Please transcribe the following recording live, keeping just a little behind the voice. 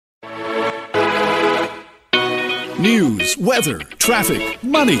News, weather, traffic,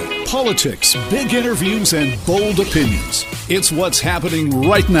 money, politics, big interviews, and bold opinions. It's what's happening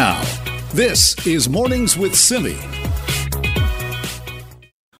right now. This is Mornings with Simi.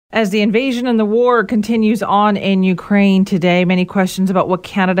 As the invasion and the war continues on in Ukraine today, many questions about what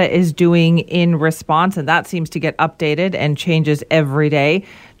Canada is doing in response, and that seems to get updated and changes every day.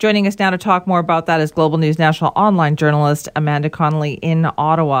 Joining us now to talk more about that is Global News National online journalist Amanda Connolly in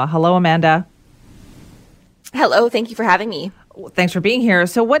Ottawa. Hello, Amanda. Hello, thank you for having me. Thanks for being here.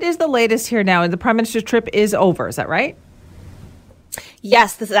 So what is the latest here now? The Prime Minister's trip is over, is that right?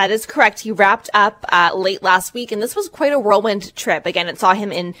 Yes, that is correct. He wrapped up late last week, and this was quite a whirlwind trip. Again, it saw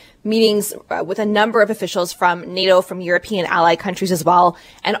him in meetings with a number of officials from NATO, from European ally countries as well.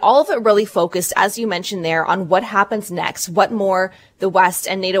 And all of it really focused, as you mentioned there, on what happens next, what more the West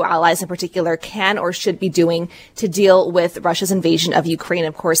and NATO allies in particular can or should be doing to deal with Russia's invasion of Ukraine.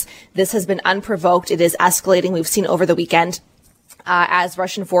 Of course, this has been unprovoked. It is escalating. We've seen over the weekend as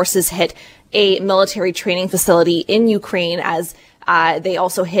Russian forces hit a military training facility in Ukraine, as they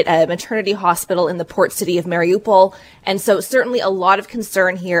also hit a maternity hospital in the port city of Mariupol. And so certainly a lot of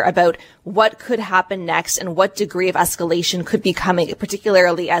concern here about what could happen next and what degree of escalation could be coming,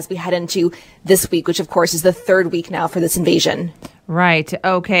 particularly as we head into this week, which of course is the third week now for this invasion. Right.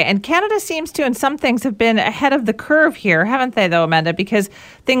 Okay. And Canada seems to, in some things, have been ahead of the curve here, haven't they, though, Amanda? Because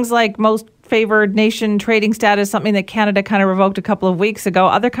things like most favored nation trading status, something that Canada kind of revoked a couple of weeks ago,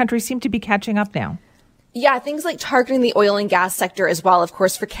 other countries seem to be catching up now. Yeah, things like targeting the oil and gas sector as well. Of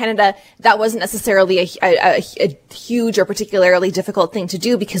course, for Canada, that wasn't necessarily a huge or particularly difficult thing to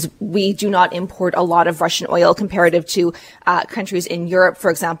do because we do not import a lot of Russian oil comparative to countries in Europe,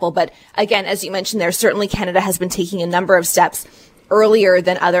 for example. But again, as you mentioned there, certainly Canada has been taking a number of steps earlier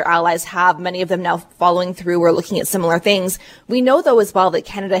than other allies have, many of them now following through or looking at similar things. We know, though, as well that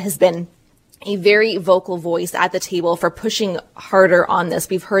Canada has been a very vocal voice at the table for pushing harder on this.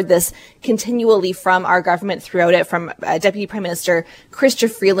 We've heard this continually from our government throughout it, from Deputy Prime Minister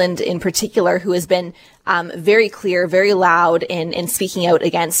Chrystia Freeland in particular, who has been very clear, very loud in speaking out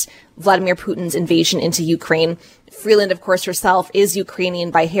against Vladimir Putin's invasion into Ukraine. Freeland, of course, herself is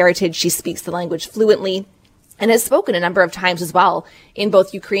Ukrainian by heritage. She speaks the language fluently and has spoken a number of times as well in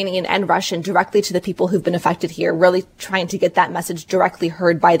both Ukrainian and Russian directly to the people who've been affected here, really trying to get that message directly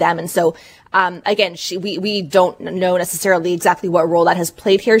heard by them. And so, again, we don't know necessarily exactly what role that has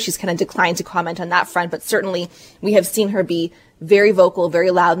played here. She's kind of declined to comment on that front, but certainly we have seen her be very vocal, very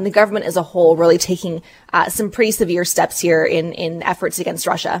loud, and the government as a whole really taking some pretty severe steps here in efforts against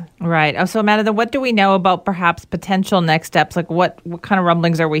Russia. Right. So, Amanda, what do we know about perhaps potential next steps? Like what kind of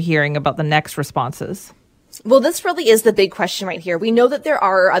rumblings are we hearing about the next responses? Well, this really is the big question right here. We know that there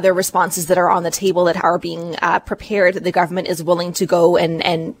are other responses that are on the table that are being prepared, that the government is willing to go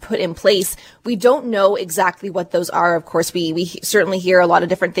and put in place. We don't know exactly what those are. Of course, we certainly hear a lot of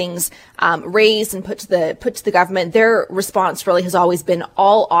different things raised and put to the government. Their response really has always been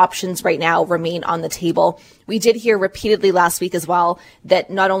all options right now remain on the table. We did hear repeatedly last week as well that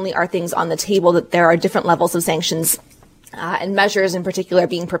not only are things on the table, that there are different levels of sanctions and measures in particular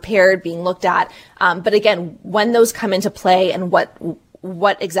being prepared, being looked at. But again, when those come into play and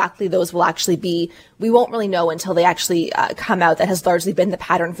what exactly those will actually be, we won't really know until they actually come out. That has largely been the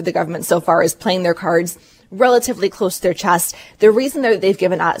pattern for the government so far, is playing their cards relatively close to their chest. The reason that they've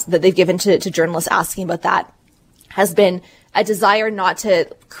given to journalists asking about that has been a desire not to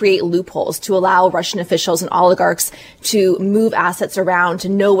create loopholes, to allow Russian officials and oligarchs to move assets around, to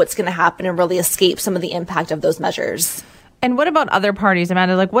know what's going to happen and really escape some of the impact of those measures. And what about other parties,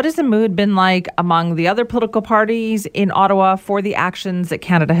 Amanda? Like, what has the mood been like among the other political parties in Ottawa for the actions that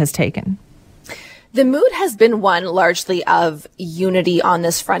Canada has taken? The mood has been one largely of unity on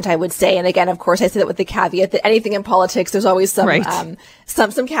this front, I would say. And again, of course, I say that with the caveat that anything in politics, there's always some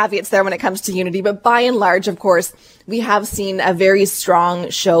caveats there when it comes to unity. But by and large, of course, we have seen a very strong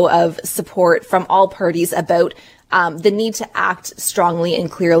show of support from all parties about the need to act strongly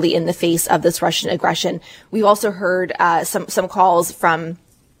and clearly in the face of this Russian aggression. We've also heard some calls from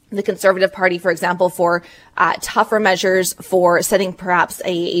the Conservative Party, for example, for tougher measures, for setting perhaps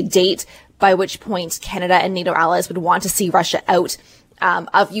a date by which point Canada and NATO allies would want to see Russia out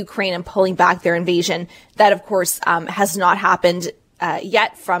of Ukraine and pulling back their invasion. That, of course, has not happened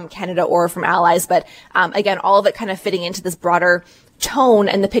yet from Canada or from allies. But again, all of it kind of fitting into this broader tone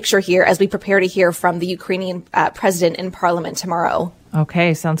and the picture here as we prepare to hear from the Ukrainian president in Parliament tomorrow.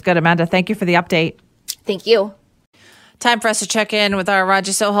 Okay, sounds good. Amanda, thank you for the update. Thank you. Time for us to check in with our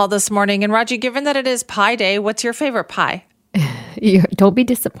Raji Sohal this morning. And Raji, given that it is Pie Day, what's your favorite pie? Don't be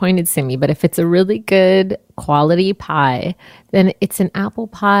disappointed, Simi, but if it's a really good quality pie, then it's an apple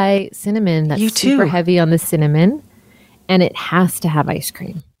pie cinnamon that's super heavy on the cinnamon. and it has to have ice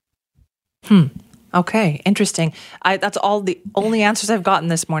cream. Okay, interesting. That's all the only answers I've gotten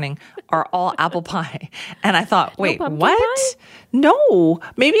this morning are all apple pie. And I thought, wait, what? Pie? No,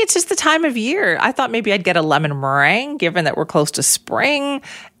 maybe it's just the time of year. I thought maybe I'd get a lemon meringue, given that we're close to spring.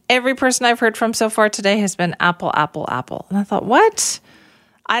 Every person I've heard from so far today has been apple, apple, apple. And I thought, what?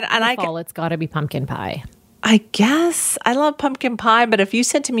 Fall, it's got to be pumpkin pie. I guess I love pumpkin pie, but if you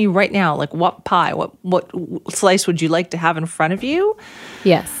said to me right now, like what pie, what slice would you like to have in front of you?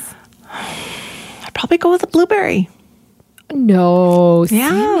 Yes. I'd probably go with a blueberry. No, Yeah,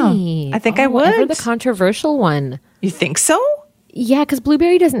 Sammy. I think I would. Ever the controversial one. You think so? Yeah, because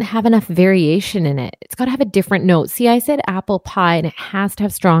blueberry doesn't have enough variation in it. It's got to have a different note. See, I said apple pie, and it has to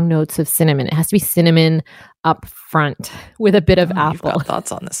have strong notes of cinnamon. It has to be cinnamon up front with a bit of apple. You've got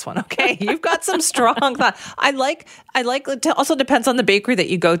thoughts on this one. Okay, you've got some strong thoughts. I like it also depends on the bakery that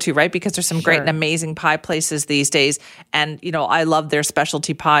you go to, right? Because there's some great and amazing pie places these days. And, you know, I love their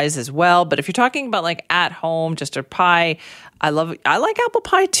specialty pies as well. But if you're talking about like at home, just a pie, I like apple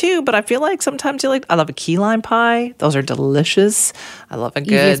pie too, but I feel like sometimes I love a key lime pie. Those are delicious. I love a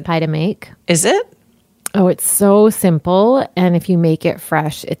good. Easiest pie to make. Is it? Oh, it's so simple. And if you make it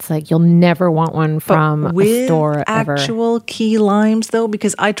fresh, it's like you'll never want one from a store ever. Actual key limes though,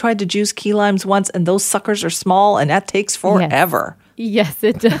 because I tried to juice key limes once and those suckers are small and that takes forever. Yes,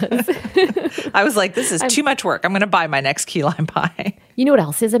 it does. I was like, this is too much work. I'm going to buy my next key lime pie. You know what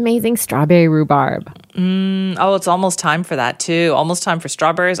else is amazing? Strawberry rhubarb. Oh, it's almost time for that too. Almost time for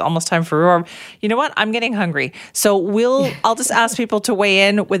strawberries, almost time for rhubarb. You know what? I'm getting hungry. So I'll just ask people to weigh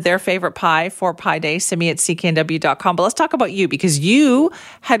in with their favorite pie for Pie Day. Simi at cknw.com. But let's talk about you because you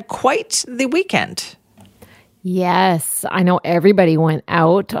had quite the weekend. Yes, I know everybody went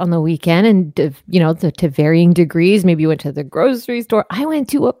out on the weekend and, to varying degrees. Maybe you went to the grocery store. I went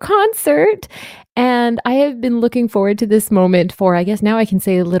to a concert and I have been looking forward to this moment for, I guess now I can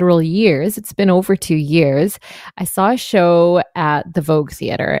say literal years. It's been over 2 years. I saw a show at the Vogue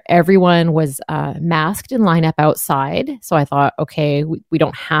Theater. Everyone was masked and lined up outside. So I thought, okay, we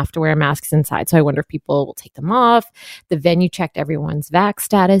don't have to wear masks inside. So I wonder if people will take them off. The venue checked everyone's vax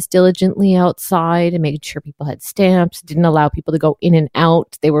status diligently outside and made sure people had stamps, didn't allow people to go in and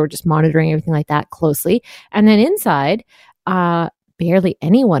out. They were just monitoring everything like that closely. And then inside, barely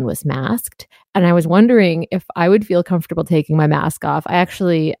anyone was masked. And I was wondering if I would feel comfortable taking my mask off. I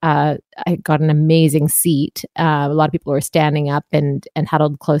actually, I got an amazing seat. A lot of people were standing up and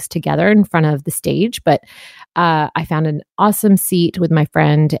huddled close together in front of the stage. But I found an awesome seat with my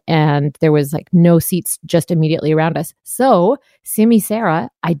friend and there was like no seats just immediately around us. So, Simi Sarah,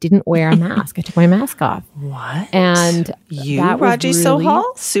 I didn't wear a mask. I took my mask off. What? And you, Raji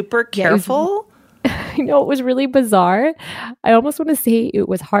Sohal, super careful. I know it was really bizarre. I almost want to say it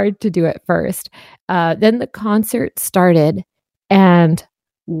was hard to do at first. Then the concert started and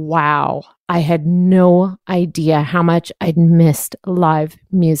wow, I had no idea how much I'd missed live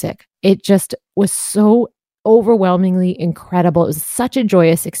music. It just was so overwhelmingly incredible. It was such a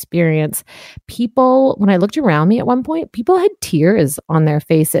joyous experience. People, when I looked around me at one point, people had tears on their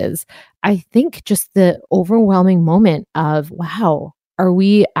faces. I think just the overwhelming moment of, wow, are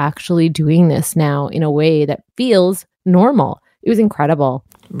we actually doing this now in a way that feels normal? It was incredible.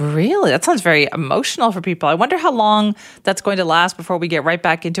 Really? That sounds very emotional for people. I wonder how long that's going to last before we get right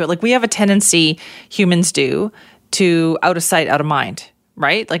back into it. Like we have a tendency, humans do, to out of sight, out of mind,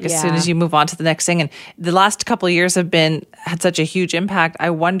 right? Like as soon as you move on to the next thing. And the last couple of years had such a huge impact.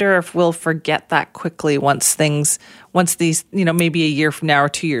 I wonder if we'll forget that quickly once these, maybe a year from now or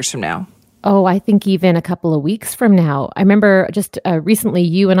 2 years from now. Oh, I think even a couple of weeks from now. I remember just recently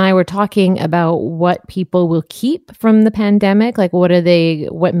you and I were talking about what people will keep from the pandemic. Like what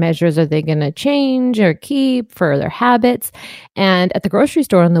measures are they going to change or keep for their habits? And at the grocery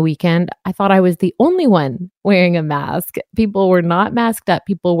store on the weekend, I thought I was the only one wearing a mask. People were not masked up.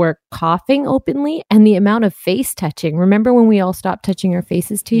 People were coughing openly and the amount of face touching. Remember when we all stopped touching our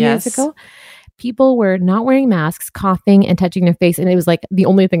faces 2 years ago? People were not wearing masks, coughing and touching their face. And it was like the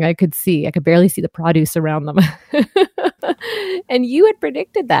only thing I could see. I could barely see the produce around them. And you had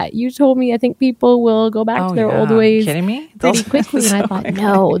predicted that. You told me, I think people will go back to their old ways. Kidding me? Pretty quickly. And I thought,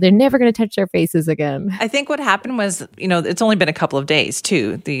 no, they're never going to touch their faces again. I think what happened was, it's only been a couple of days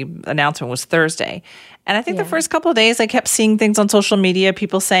too. The announcement was Thursday. And I think the first couple of days I kept seeing things on social media,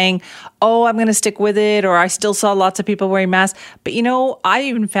 people saying, oh, I'm going to stick with it. Or I still saw lots of people wearing masks. But, I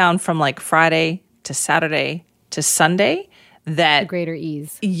even found from like Friday to Saturday to Sunday that greater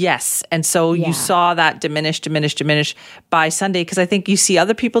ease. Yes. And so you saw that diminish by Sunday because I think you see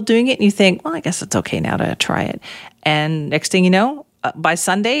other people doing it and you think, well, I guess it's okay now to try it. And next thing you know, by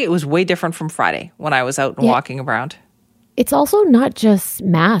Sunday, it was way different from Friday when I was out and walking around. it's also not just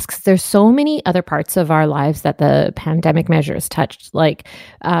masks. There's so many other parts of our lives that the pandemic measures touched. Like,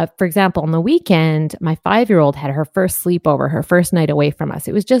 for example, on the weekend, my 5-year-old had her first sleepover, her first night away from us.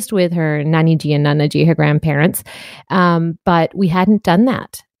 It was just with her Naniji and Nanaji, her grandparents. But we hadn't done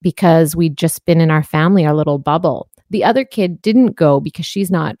that because we'd just been in our family, our little bubble. The other kid didn't go because she's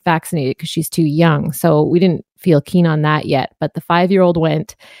not vaccinated because she's too young. So we didn't feel keen on that yet. But the 5-year-old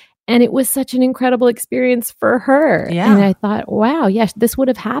went. And it was such an incredible experience for her. Yeah. And I thought, wow, yes, this would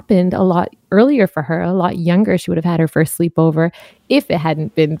have happened a lot earlier for her, a lot younger. She would have had her first sleepover if it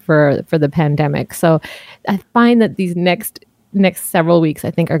hadn't been for the pandemic. So I find that these next several weeks,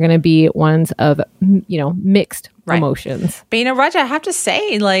 I think, are going to be ones of, mixed emotions. But, Raji, I have to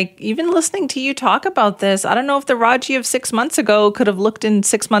say, like, even listening to you talk about this, I don't know if the Raji of 6 months ago could have looked in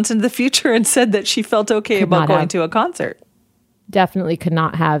 6 months into the future and said that she felt okay about going to a concert. Definitely could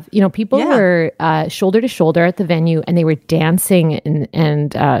not have. People were shoulder to shoulder at the venue, and they were dancing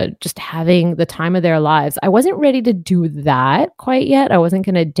and just having the time of their lives. I wasn't ready to do that quite yet. I wasn't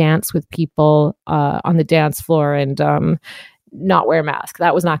going to dance with people on the dance floor and not wear a mask.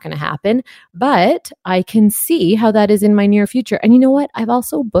 That was not going to happen. But I can see how that is in my near future. And you know what? I've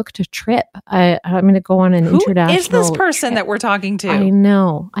also booked a trip. I'm going to go on an international Who is this person trip. that we're talking to? I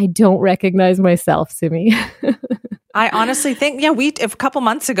know. I don't recognize myself, Simi. I honestly think, if a couple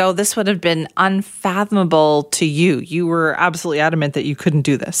months ago, this would have been unfathomable to you. You were absolutely adamant that you couldn't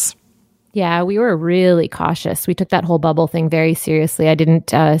do this. Yeah, we were really cautious. We took that whole bubble thing very seriously. I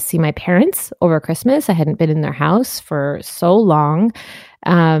didn't see my parents over Christmas. I hadn't been in their house for so long.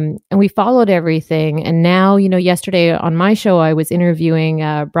 And we followed everything. And now, yesterday on my show, I was interviewing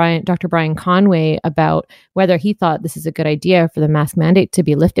Dr. Brian Conway about whether he thought this is a good idea for the mask mandate to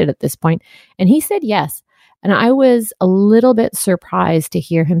be lifted at this point. And he said yes. And I was a little bit surprised to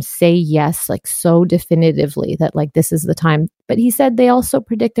hear him say yes, like so definitively that like this is the time. But he said they also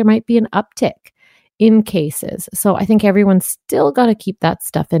predict there might be an uptick in cases. So I think everyone's still got to keep that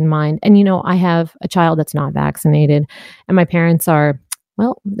stuff in mind. And, I have a child that's not vaccinated and my parents are,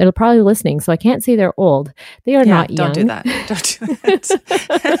 well, they're probably listening. So I can't say they're old. They are not young. Don't do that. Don't do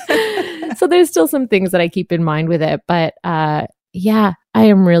that. So there's still some things that I keep in mind with it. But yeah, I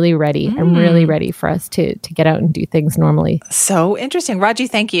am really ready. I'm really ready for us to get out and do things normally. So interesting. Raji,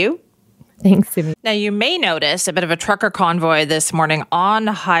 thank you. Thanks, Simi. Now, you may notice a bit of a trucker convoy this morning on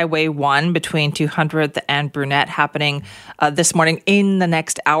Highway 1 between 200th and Brunette happening this morning in the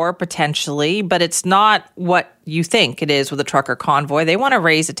next hour, potentially. But it's not what you think it is with a trucker convoy. They want to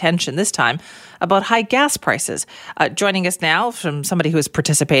raise attention this time about high gas prices. Joining us now from somebody who is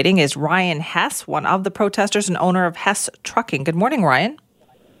participating is Ryan Hess, one of the protesters and owner of Hess Trucking. Good morning, Ryan.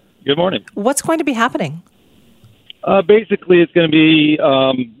 Good morning. What's going to be happening? Basically, it's going to be,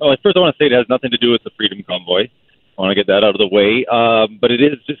 first I want to say it has nothing to do with the Freedom Convoy. I want to get that out of the way. But it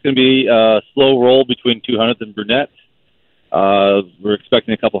is just going to be a slow roll between 200th and Brunette. We're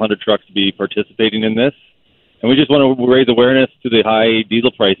expecting a couple hundred trucks to be participating in this. And we just want to raise awareness to the high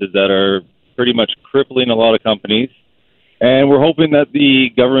diesel prices that are pretty much crippling a lot of companies. And we're hoping that the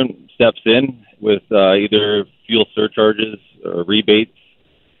government steps in with either fuel surcharges or rebates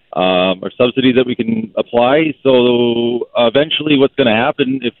or subsidies that we can apply. So eventually what's going to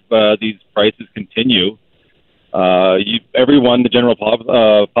happen if these prices continue, everyone, the general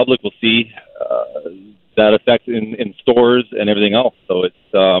public will see that effect in stores and everything else. So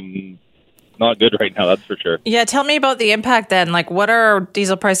it's not good right now, that's for sure. Yeah, tell me about the impact then. Like, what are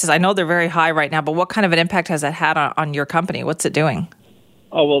diesel prices? I know they're very high right now, but what kind of an impact has that had on your company? What's it doing?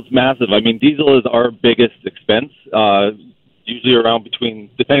 Oh, well, it's massive. I mean, diesel is our biggest expense. Usually around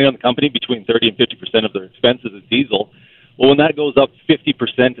depending on the company, between 30 and 50% of their expenses is diesel. Well, when that goes up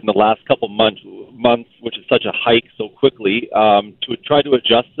 50% in the last couple months, which is such a hike so quickly, to try to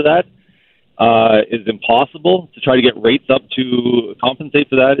adjust to that is impossible. To try to get rates up to compensate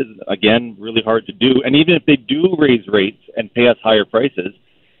for that is, again, really hard to do. And even if they do raise rates and pay us higher prices,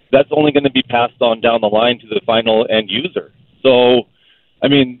 that's only going to be passed on down the line to the final end user. So, I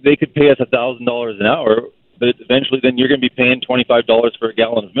mean, they could pay us $1,000 an hour, but eventually then you're going to be paying $25 for a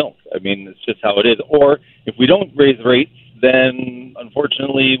gallon of milk. I mean, it's just how it is. Or if we don't raise rates, then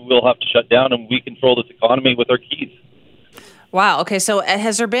unfortunately we'll have to shut down and we control this economy with our keys. Wow. Okay. So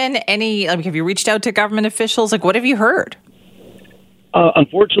has there been any, have you reached out to government officials? Like, what have you heard?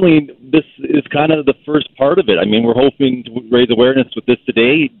 Unfortunately, this is kind of the first part of it. I mean, we're hoping to raise awareness with this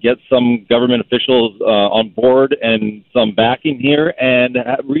today, get some government officials on board and some backing here, and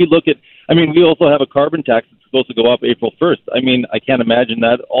relook at, I mean, we also have a carbon tax that's supposed to go up April 1st. I mean, I can't imagine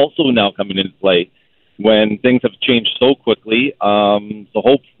that also now coming into play. when things have changed so quickly. So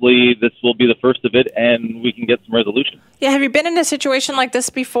hopefully this will be the first of it and we can get some resolution. Yeah, have you been in a situation like this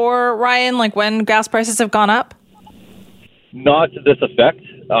before, Ryan, like when gas prices have gone up? Not to this effect.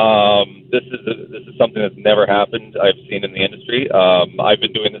 This is something that's never happened, I've seen in the industry. I've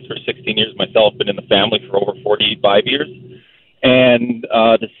been doing this for 16 years myself, been in the family for over 45 years. And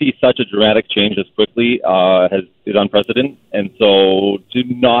to see such a dramatic change as quickly is unprecedented. And so to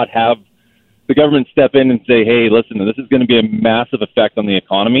not have the government step in and say, hey, listen, this is going to be a massive effect on the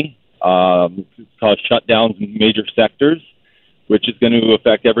economy, cause shutdowns in major sectors, which is going to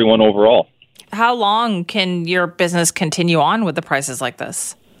affect everyone overall. How long can your business continue on with the prices like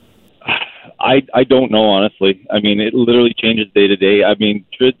this? I don't know, honestly. I mean, it literally changes day to day. I mean,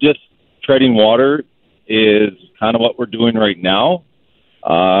 just treading water is kind of what we're doing right now.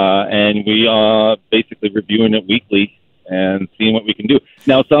 And we are basically reviewing it weekly and seeing what we can do.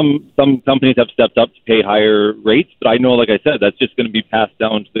 Now, some companies have stepped up to pay higher rates, but I know, like I said, that's just going to be passed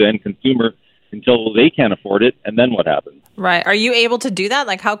down to the end consumer until they can't afford it, and then what happens? Right. Are you able to do that?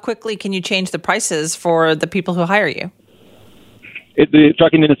 Like, how quickly can you change the prices for the people who hire you? The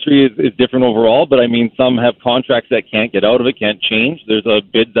trucking industry is different overall, but I mean, some have contracts that can't get out of it, can't change. There's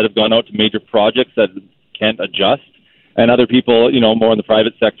bids that have gone out to major projects that can't adjust, and other people, more in the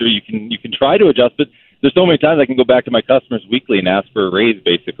private sector, you can try to adjust, but there's so many times I can go back to my customers weekly and ask for a raise,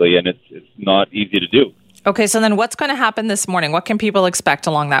 basically, and it's not easy to do. Okay, so then what's going to happen this morning? What can people expect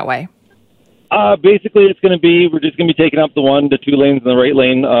along that way? Basically, we're just going to be taking up the 1 to 2 lanes in the right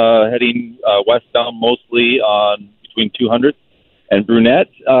lane, heading westbound mostly on between 200th and Brunette.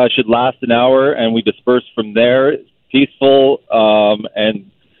 Should last an hour, and we disperse from there. It's peaceful,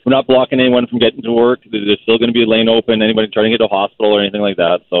 and we're not blocking anyone from getting to work. There's still going to be a lane open, anybody trying to get to a hospital or anything like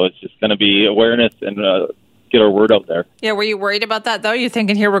that. So it's just going to be awareness and get our word out there. Yeah, were you worried about that, though? You're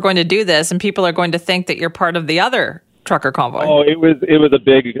thinking, here, we're going to do this, and people are going to think that you're part of the other trucker convoy. Oh, it was a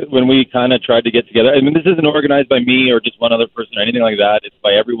big, when we kind of tried to get together. I mean, this isn't organized by me or just one other person or anything like that. It's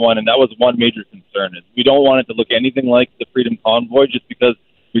by everyone, and that was one major concern. We don't want it to look anything like the Freedom Convoy just because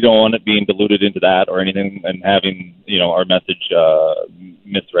we don't want it being diluted into that or anything and having, our message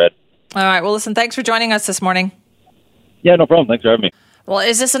misread. All right. Well, listen, thanks for joining us this morning. Yeah, no problem. Thanks for having me. Well,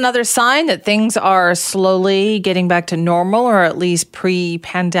 is this another sign that things are slowly getting back to normal or at least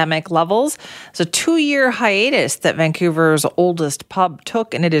pre-pandemic levels? It's a 2-year hiatus that Vancouver's oldest pub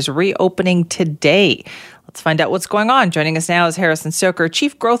took, and it is reopening today. Let's find out what's going on. Joining us now is Harrison Stoker,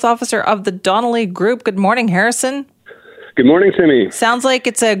 Chief Growth Officer of the Donnelly Group. Good morning, Harrison. Good morning, Timmy. Sounds like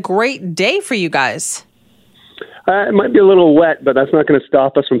it's a great day for you guys. It might be a little wet, but that's not going to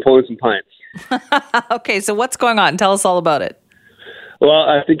stop us from pulling some pints. Okay, so what's going on? Tell us all about it. Well,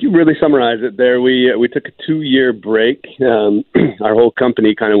 I think you really summarized it there. We took a 2-year break. Our whole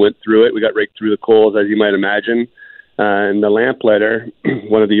company kind of went through it. We got raked through the coals, as you might imagine. And the Lamplighter,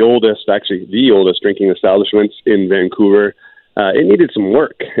 one of the oldest drinking establishments in Vancouver, it needed some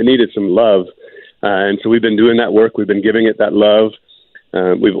work. It needed some love. And so we've been doing that work. We've been giving it that love.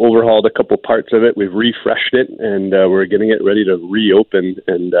 We've overhauled a couple parts of it. We've refreshed it, and we're getting it ready to reopen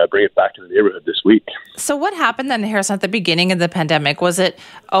and bring it back to the neighborhood this week. So what happened then, Harrison, at the beginning of the pandemic? Was it,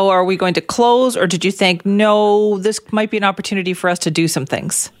 are we going to close? Or did you think, no, this might be an opportunity for us to do some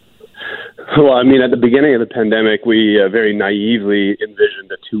things? Well, I mean, at the beginning of the pandemic, we very naively envisioned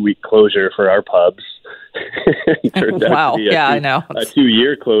a 2-week closure for our pubs. It turned out to be a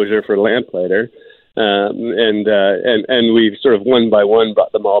 2-year closure for Lamplighter. And we've sort of one by one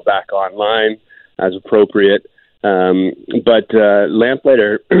brought them all back online as appropriate. But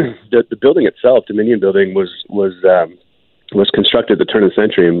Lamplighter, the building itself, Dominion Building, was constructed at the turn of the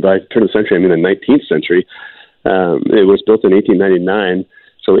century, and by turn of the century I mean the 19th century. It was built in 1899,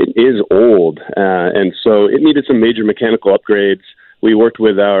 so it is old, and so it needed some major mechanical upgrades. We worked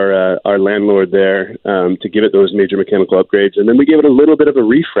with our landlord there to give it those major mechanical upgrades, and then we gave it a little bit of a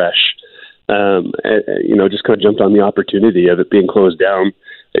refresh. Just kind of jumped on the opportunity of it being closed down.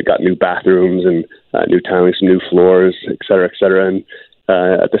 It got new bathrooms and new tiling, some new floors, et cetera, and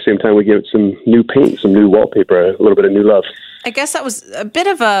at the same time we gave it some new paint, some new wallpaper, a little bit of new love. I guess that was a bit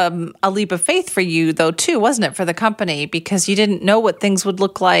of a leap of faith for you, though, too, wasn't it, for the company? Because you didn't know what things would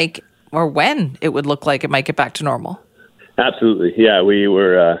look like or when it would look like it might get back to normal. Absolutely. Yeah, we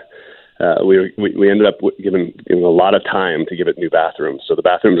were... We ended up giving a lot of time to give it new bathrooms. So the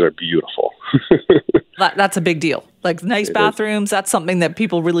bathrooms are beautiful. That's a big deal. Like nice bathrooms, that's something that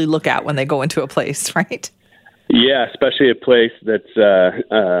people really look at when they go into a place, right? Yeah, especially a place that's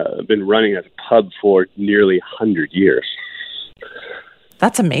been running as a pub for nearly 100 years.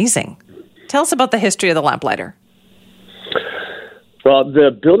 That's amazing. Tell us about the history of the Lamplighter. Well, the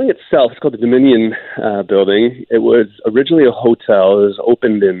building itself is called the Dominion Building. It was originally a hotel. It was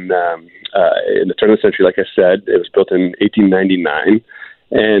opened in the turn of the century, like I said. It was built in 1899.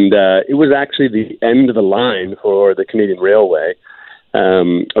 And it was actually the end of the line for the Canadian Railway.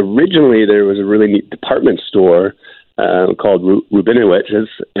 Originally, there was a really neat department store called Rubinowicz's,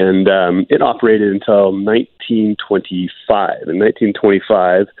 and it operated until 1925. In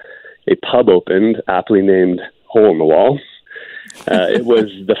 1925, a pub opened, aptly named Hole in the Wall. It was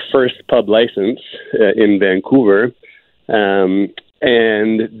the first pub license in Vancouver, and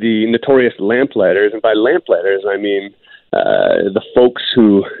the notorious lamplighters, and by lamplighters I mean the folks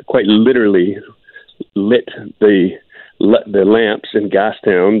who quite literally lit the lamps in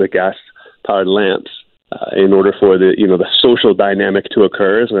Gastown, the gas-powered lamps, in order for the social dynamic to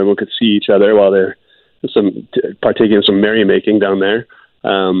occur, so everyone could see each other while they're partaking in some merrymaking down there.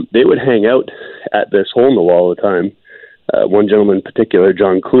 They would hang out at this Hole in the Wall all the time. One gentleman in particular,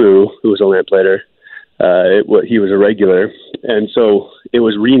 John Clue, who was a lamplighter, he was a regular, and so it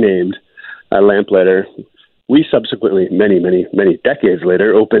was renamed Lamplighter. We subsequently, many decades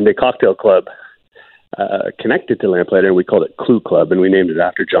later, opened a cocktail club connected to Lamplighter, and we called it Clue Club, and we named it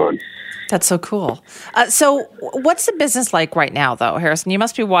after John. That's so cool. So what's the business like right now, though, Harrison? You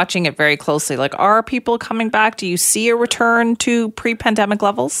must be watching it very closely. Like, are people coming back? Do you see a return to pre-pandemic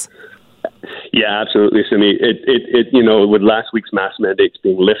levels? Yeah, absolutely, Simi. With last week's mask mandates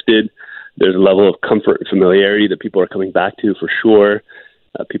being lifted, there's a level of comfort and familiarity that people are coming back to for sure.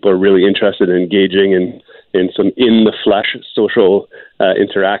 People are really interested in engaging in some in-the-flesh social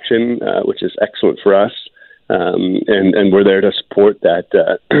interaction, which is excellent for us. And we're there to support that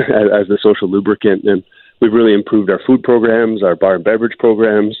as the social lubricant. And we've really improved our food programs, our bar and beverage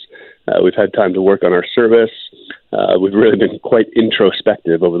programs. We've had time to work on our service. We've really been quite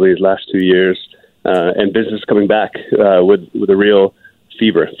introspective over these last 2 years, and business coming back with a real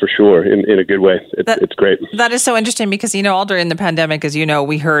fever, for sure, in a good way. It's great. That is so interesting because, all during the pandemic, as you know,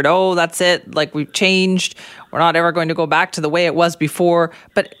 we heard, that's it. Like, we've changed. We're not ever going to go back to the way it was before.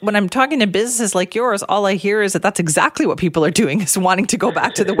 But when I'm talking to businesses like yours, all I hear is that that's exactly what people are doing, is wanting to go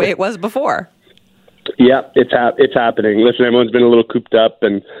back to the way it was before. Yeah, it's happening. Listen, everyone's been a little cooped up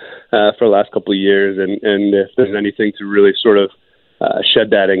and for the last couple of years, and if there's anything to really sort of shed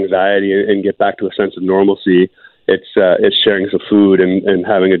that anxiety and get back to a sense of normalcy, it's sharing some food and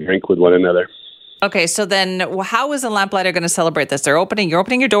having a drink with one another. Okay, so then how is the Lamplighter going to celebrate this? You're opening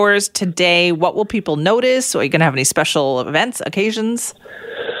your doors today. What will people notice? Are you going to have any special events, occasions?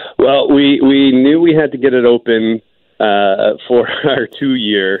 Well, we knew we had to get it open for our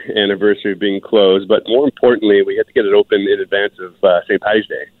 2-year anniversary of being closed, but more importantly, we had to get it open in advance of St. Paddy's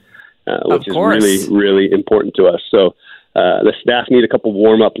Day, which is really, really important to us. So the staff need a couple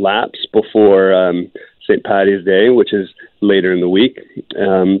warm-up laps before St. Paddy's Day, which is later in the week.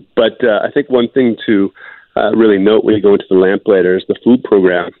 But I think one thing to really note when you go into the Lamplighters, the food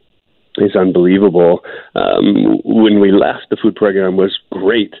program is unbelievable. When we left, the food program was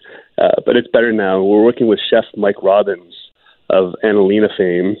great, but it's better now. We're working with Chef Mike Robbins of Annalena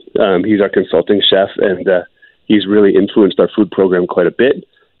fame. He's our consulting chef, and he's really influenced our food program quite a bit.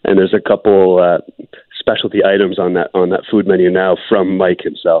 And there's a couple specialty items on that food menu now from Mike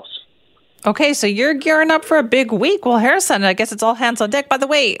himself. Okay, so you're gearing up for a big week. Well, Harrison, I guess it's all hands on deck. By the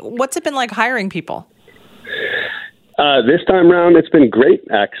way, what's it been like hiring people? This time around, it's been great,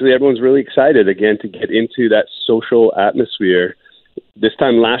 actually. Everyone's really excited, again, to get into that social atmosphere. This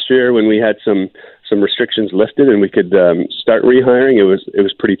time last year, when we had some restrictions lifted and we could start rehiring, it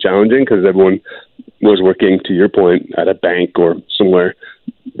was pretty challenging because everyone was working, to your point, at a bank or somewhere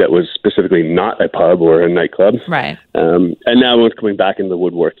that was specifically not a pub or a nightclub. Right. And now everyone's coming back into the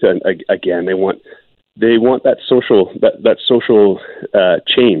woodwork. And again, they want that social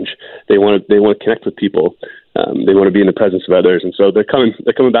change. They want to connect with people. They want to be in the presence of others, and so they're coming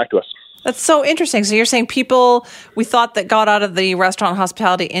back to us. That's so interesting. So you're saying people we thought that got out of the restaurant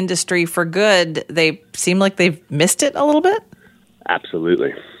hospitality industry for good, they seem like they've missed it a little bit?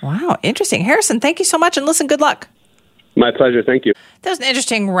 Absolutely. Wow, interesting. Harrison, thank you so much, and listen, good luck. My pleasure. Thank you. There was an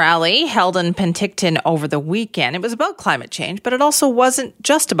interesting rally held in Penticton over the weekend. It was about climate change, but it also wasn't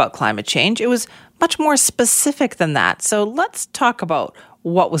just about climate change. It was much more specific than that. So let's talk about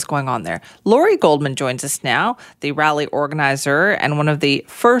what was going on there. Laurie Goldman joins us now, the rally organizer and one of the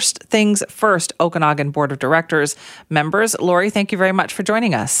First Things First Okanagan Board of Directors members. Laurie, thank you very much for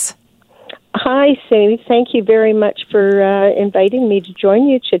joining us. Hi, Sammy. Thank you very much for inviting me to join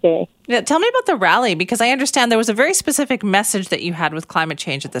you today. Yeah, tell me about the rally, because I understand there was a very specific message that you had with climate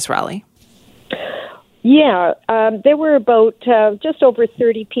change at this rally. Yeah, there were about just over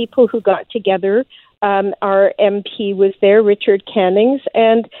 30 people who got together Our MP was there, Richard Cannings,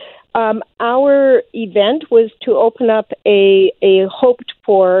 and our event was to open up a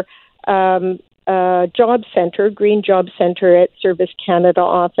hoped-for job center, Green Job Center at Service Canada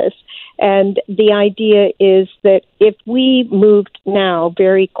office. And the idea is that if we moved now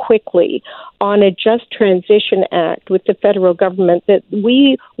very quickly on a Just Transition Act with the federal government, that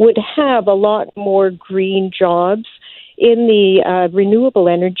we would have a lot more green jobs in the renewable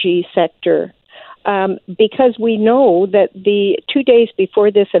energy sector. Because we know that the 2 days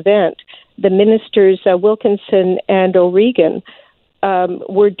before this event, the ministers Wilkinson and O'Regan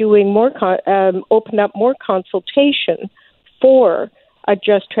were doing open up more consultation for a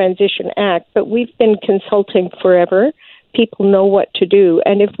Just Transition Act. But we've been consulting forever. People know what to do.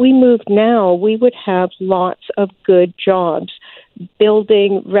 And if we moved now, we would have lots of good jobs,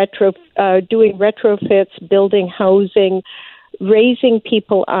 doing retrofits, building housing, raising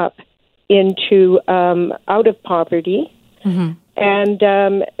people up into out of poverty, and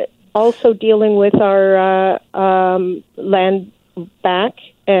also dealing with our land back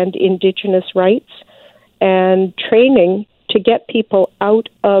and Indigenous rights, and training to get people out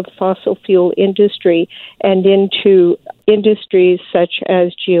of fossil fuel industry and into industries such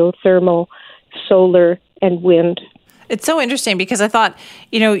as geothermal, solar, and wind. It's so interesting because I thought,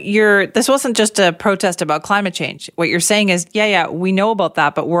 this wasn't just a protest about climate change. What you're saying is, we know about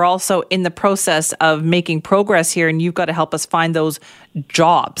that, but we're also in the process of making progress here, and you've got to help us find those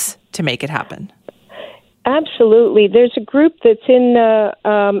jobs to make it happen. Absolutely. There's a group that's in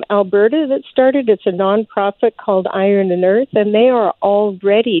Alberta that started. It's a nonprofit called Iron and Earth, and they are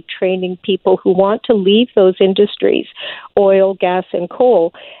already training people who want to leave those industries, oil, gas, and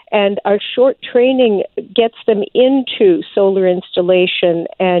coal. And our short training gets them into solar installation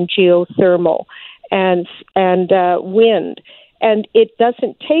and geothermal and wind. And it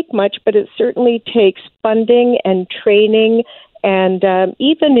doesn't take much, but it certainly takes funding and training and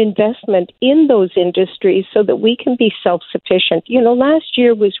even investment in those industries so that we can be self-sufficient. Last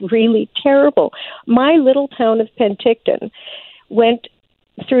year was really terrible. My little town of Penticton went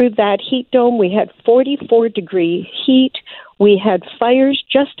through that heat dome. We had 44-degree heat. We had fires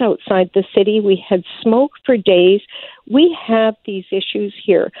just outside the city. We had smoke for days. We have these issues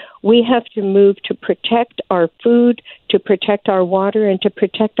here. We have to move to protect our food, to protect our water, and to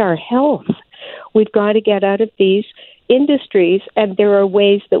protect our health. We've got to get out of these industries, and there are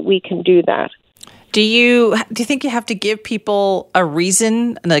ways that we can do that. Do you think you have to give people a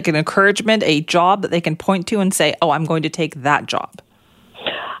reason, like an encouragement, a job that they can point to and say, I'm going to take that job?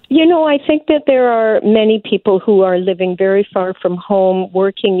 I think that there are many people who are living very far from home,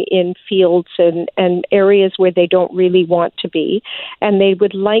 working in fields and areas where they don't really want to be, and they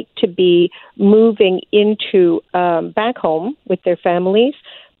would like to be moving into back home with their families,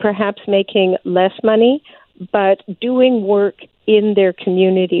 perhaps making less money, but doing work in their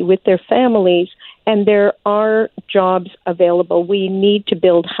community with their families, and there are jobs available. We need to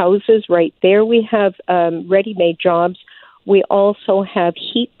build houses right there. We have ready-made jobs. We also have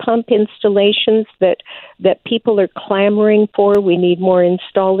heat pump installations that people are clamoring for. We need more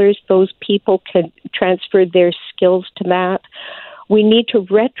installers. Those people can transfer their skills to that. We need to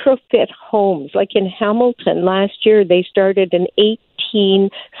retrofit homes. Like in Hamilton last year, they started an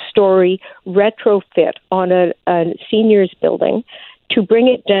 18-story retrofit on a seniors building to bring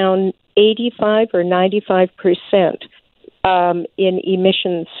it down 85 or 95% in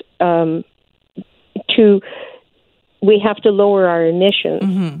emissions. We have to lower our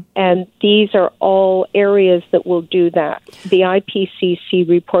emissions, and these are all areas that will do that. The IPCC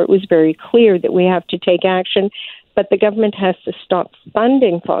report was very clear that we have to take action, but the government has to stop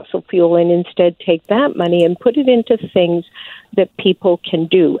funding fossil fuel and instead take that money and put it into things that people can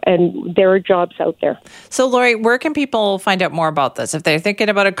do. And there are jobs out there. So, Lori, where can people find out more about this? If they're thinking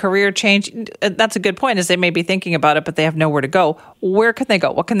about a career change, that's a good point, is they may be thinking about it, but they have nowhere to go. Where can they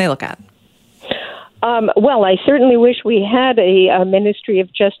go? What can they look at? Well, I certainly wish we had a Ministry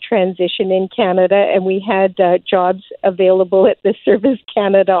of Just Transition in Canada, and we had jobs available at the Service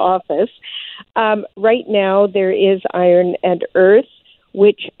Canada office. Right now, there is Iron and Earth,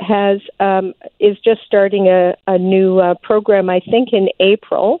 which is just starting a new program, I think, in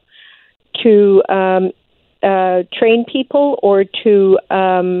April, to train people or to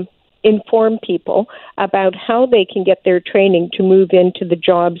inform people about how they can get their training to move into the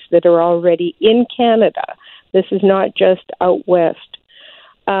jobs that are already in Canada. This is not just out west.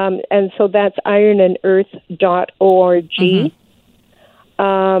 And so that's ironandearth.org.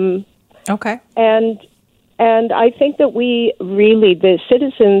 Okay. And I think that the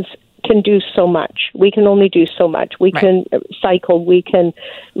citizens can do so much. We can only do so much. We can cycle, we can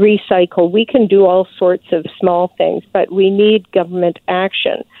recycle, we can do all sorts of small things, but we need government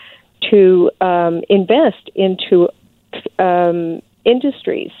action to invest into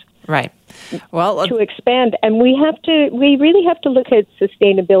industries. Right. Well, to expand, and we really have to look at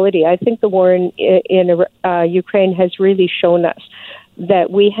sustainability. I think the war in Ukraine has really shown us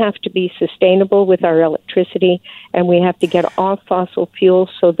that we have to be sustainable with our electricity, and we have to get off fossil fuels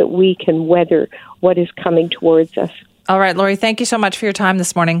so that we can weather what is coming towards us. All right, Lori, thank you so much for your time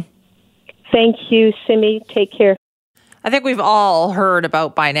this morning. Thank you, Simi. Take care. I think we've all heard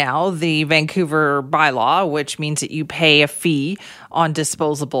about by now the Vancouver bylaw, which means that you pay a fee on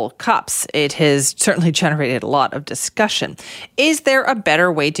disposable cups. It has certainly generated a lot of discussion. Is there a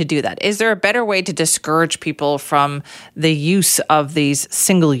better way to do that? Is there a better way to discourage people from the use of these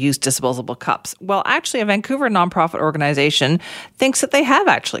single-use disposable cups? Well, actually, a Vancouver nonprofit organization thinks that they have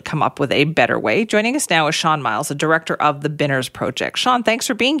actually come up with a better way. Joining us now is Sean Miles, the director of the Binners Project. Sean, thanks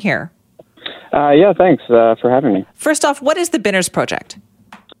for being here. Yeah, thanks for having me. First off, what is the Binners Project?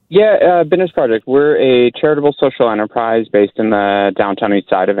 Yeah, Binners Project. We're a charitable social enterprise based in the downtown east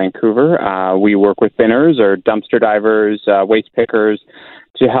side of Vancouver. We work with binners or dumpster divers, waste pickers,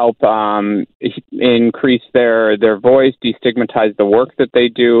 to help increase their voice, destigmatize the work that they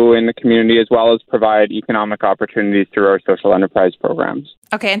do in the community, as well as provide economic opportunities through our social enterprise programs.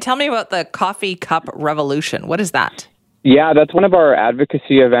 Okay, and tell me about the Coffee Cup Revolution. What is that? Yeah, that's one of our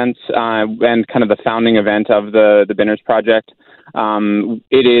advocacy events and kind of the founding event of the Binners Project.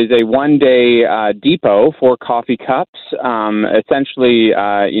 It is a one-day depot for coffee cups, essentially,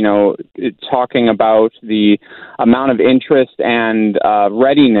 talking about the amount of interest and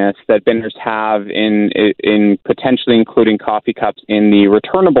readiness that binners have in potentially including coffee cups in the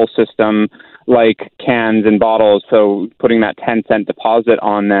returnable system, like cans and bottles, so putting that 10-cent deposit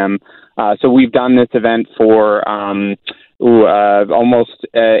on them. So we've done this event for almost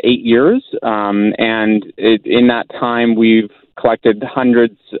 8 years, and in that time we've collected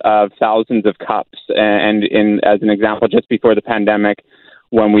hundreds of thousands of cups. And as an example, just before the pandemic,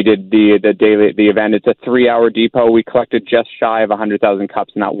 when we did the event, it's a 3-hour depot. We collected just shy of 100,000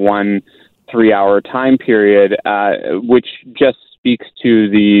 cups in that 1 3-hour time period, which just speaks to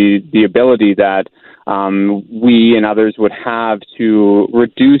the ability that we and others would have to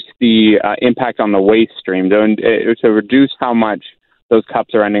reduce the impact on the waste stream, to reduce how much those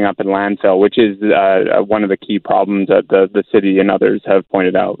cups are ending up in landfill, which is one of the key problems that the city and others have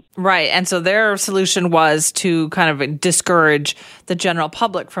pointed out. Right. And so their solution was to kind of discourage the general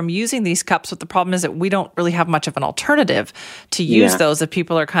public from using these cups. But the problem is that we don't really have much of an alternative to use those if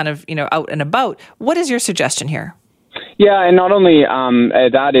people are kind of, out and about. What is your suggestion here? Yeah, and not only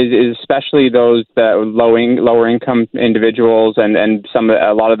that is especially those lower income individuals and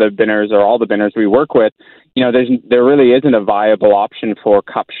a lot of the binners or all the binners we work with. There really isn't a viable option for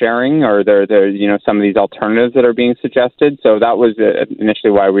cup sharing, or there some of these alternatives that are being suggested. So that was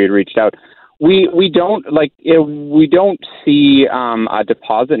initially why we had reached out. We don't see a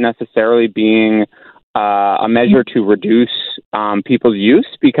deposit necessarily being a measure to reduce people's use,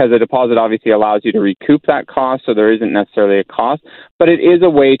 because a deposit obviously allows you to recoup that cost, so there isn't necessarily a cost, but it is a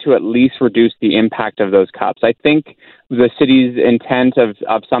way to at least reduce the impact of those cups. I think the city's intent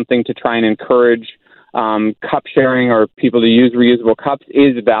of something to try and encourage cup sharing or people to use reusable cups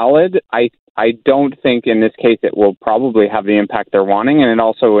is valid. I don't think in this case it will probably have the impact they're wanting, and it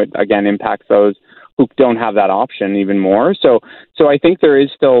also, again, impacts those who don't have that option even more. So I think there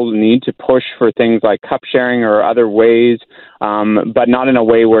is still need to push for things like cup sharing or other ways, but not in a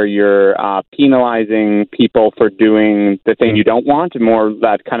way where you're penalizing people for doing the thing you don't want, more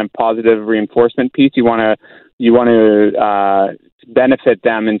that kind of positive reinforcement piece. You want to benefit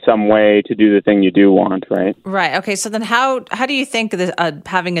them in some way to do the thing you do want, right? Right. Okay. So then how do you think that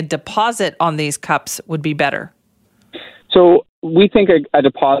having a deposit on these cups would be better? So we think a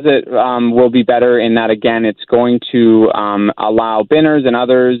deposit will be better in that, again, it's going to allow binners and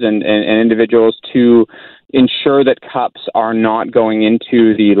others and individuals to ensure that cups are not going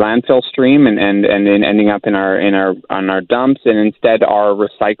into the landfill stream and ending up on our dumps, and instead are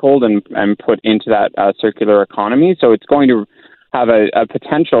recycled and put into that circular economy. So it's going to have a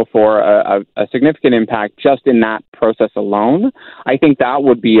potential for a significant impact just in that process alone. I think that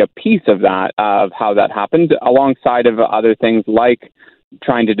would be a piece of that, of how that happens, alongside of other things like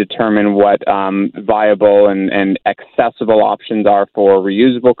trying to determine what viable and accessible options are for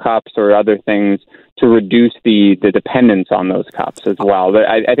reusable cups or other things to reduce the dependence on those cups as well.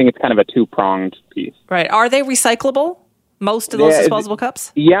 I think it's kind of a two-pronged piece. Right. Are they recyclable? Most of those disposable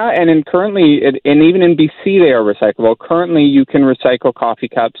cups? Yeah, and currently, and even in BC, they are recyclable. Currently, you can recycle coffee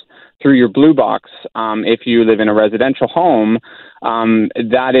cups through your Blue Box, if you live in a residential home,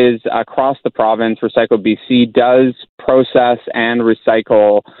 that is across the province. Recycle BC does process and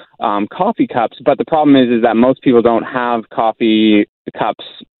recycle coffee cups, but the problem is that most people don't have coffee cups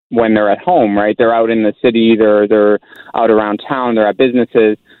when they're at home, right? They're out in the city, they're out around town, they're at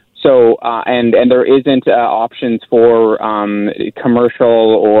businesses. So, and there isn't options for commercial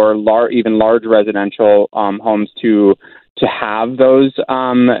or even large residential homes to have those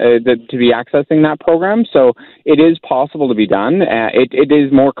to be accessing that program. So it is possible to be done. It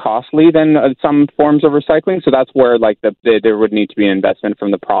is more costly than some forms of recycling. So that's where there would need to be an investment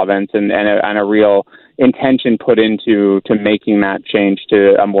from the province and a real intention put into making that change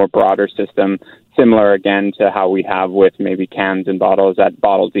to a more broader system, similar again to how we have with maybe cans and bottles at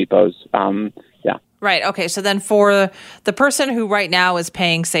bottle depots. Right. Okay. So then for the person who right now is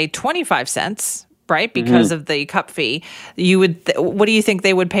paying, say, 25 cents, right, because of the cup fee, you would. What do you think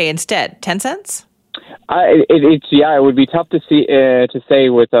they would pay instead? 10 cents? It would be tough to say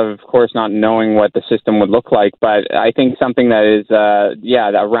with, of course, not knowing what the system would look like. But I think something that is,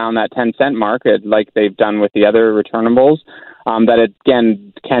 around that 10-cent mark, like they've done with the other returnables, that it,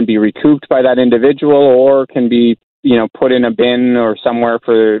 again, can be recouped by that individual or can be, put in a bin or somewhere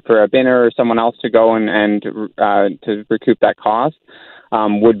for a binner or someone else to go and to recoup that cost,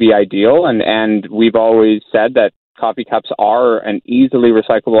 would be ideal. And we've always said that coffee cups are an easily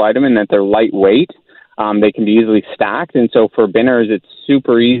recyclable item and that they're lightweight. They can be easily stacked. And so for binners, it's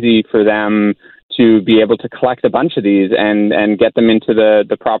super easy for them to be able to collect a bunch of these and get them into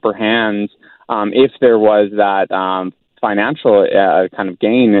the proper hands if there was that financial kind of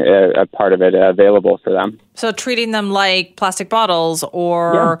gain, a part of it available for them. So treating them like plastic bottles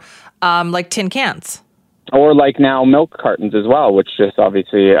or like tin cans. Or like now milk cartons as well, which just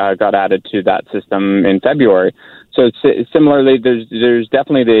obviously got added to that system in February. So similarly, there's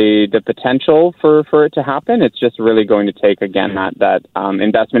definitely the potential for it to happen. It's just really going to take, again, that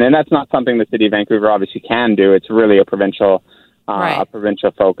investment. And that's not something the City of Vancouver obviously can do. It's really a provincial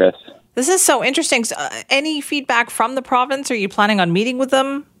focus. This is so interesting. So, any feedback from the province? Are you planning on meeting with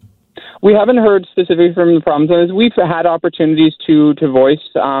them? We haven't heard specifically from the provinces. We've had opportunities to voice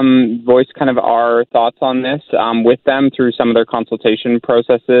kind of our thoughts on this with them through some of their consultation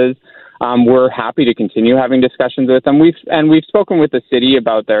processes. We're happy to continue having discussions with them. We've spoken with the city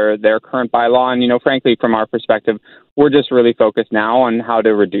about their current bylaw, and frankly, from our perspective, we're just really focused now on how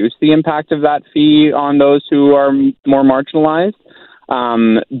to reduce the impact of that fee on those who are more marginalized.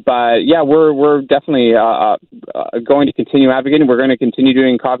 But yeah, we're definitely going to continue advocating. We're going to continue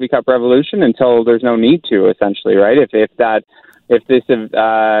doing Coffee Cup Revolution until there's no need to, essentially, right? If this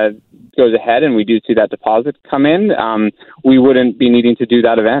goes ahead and we do see that deposit come in, we wouldn't be needing to do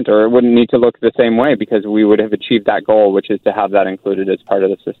that event, or it wouldn't need to look the same way because we would have achieved that goal, which is to have that included as part of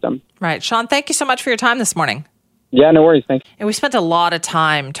the system. Right. Sean, thank you so much for your time this morning. Yeah, no worries. Thanks. And we spent a lot of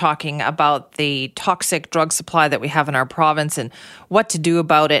time talking about the toxic drug supply that we have in our province and what to do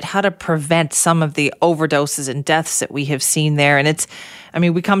about it, how to prevent some of the overdoses and deaths that we have seen there.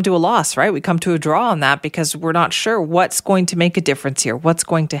 And we come to a loss, right? We come to a draw on that because we're not sure what's going to make a difference here, what's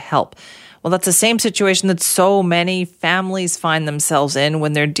going to help. Well, that's the same situation that so many families find themselves in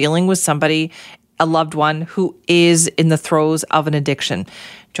when they're dealing with somebody, a loved one, who is in the throes of an addiction.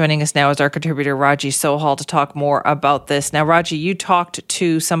 Joining us now is our contributor, Raji Sohal, to talk more about this. Now, Raji, you talked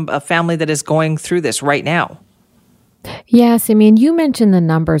to a family that is going through this right now. Yes, you mentioned the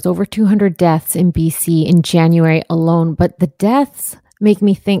numbers, over 200 deaths in BC in January alone, but the deaths make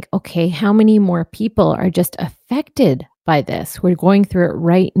me think, okay, how many more people are just affected by this? We're going through it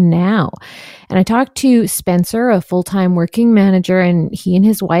right now. And I talked to Spencer, a full-time working manager, and he and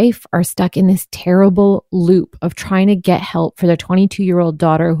his wife are stuck in this terrible loop of trying to get help for their 22-year-old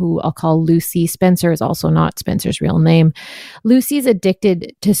daughter, who I'll call Lucy. Spencer is also not Spencer's real name. Lucy's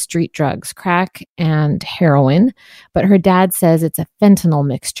addicted to street drugs, crack and heroin, but her dad says it's a fentanyl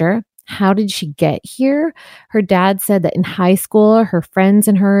mixture. How did she get here? Her dad said that in high school, her friends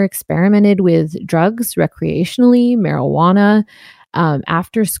and her experimented with drugs recreationally, marijuana.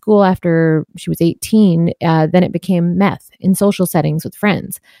 After school, after she was 18, then it became meth in social settings with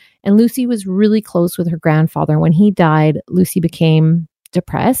friends. And Lucy was really close with her grandfather. When he died, Lucy became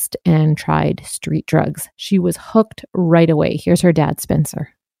depressed and tried street drugs. She was hooked right away. Here's her dad,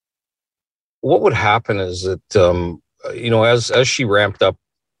 Spencer. What would happen is that, as she ramped up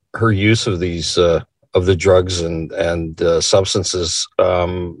her use of these of the drugs and substances,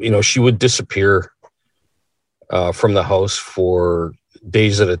 she would disappear from the house for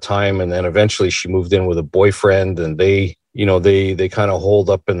days at a time, and then eventually she moved in with a boyfriend, and they they kind of holed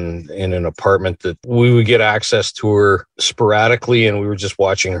up in an apartment that we would get access to her sporadically, and we were just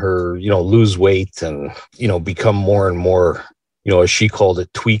watching her, lose weight and, become more and more, as she called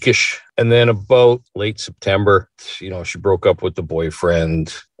it, tweakish. And then about late September, she broke up with the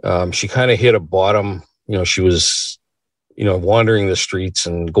boyfriend. She kind of hit a bottom. She was, wandering the streets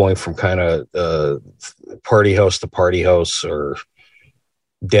and going from kind of party house to party house, or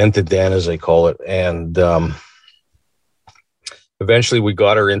den to den, as they call it. And eventually we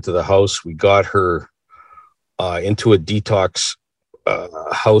got her into the house. We got her into a detox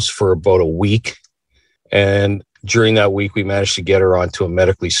house for about a week. And during that week, we managed to get her onto a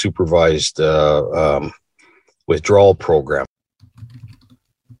medically supervised withdrawal program.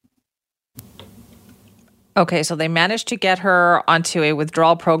 Okay, so they managed to get her onto a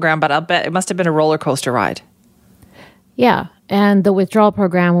withdrawal program, but I'll bet it must have been a roller coaster ride. Yeah, and the withdrawal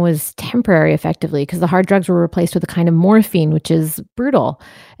program was temporary, effectively, because the hard drugs were replaced with a kind of morphine, which is brutal.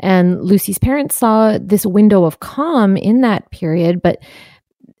 And Lucy's parents saw this window of calm in that period, but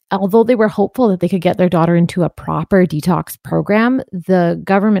although they were hopeful that they could get their daughter into a proper detox program, the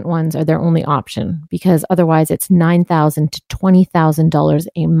government ones are their only option, because otherwise it's $9,000 to $20,000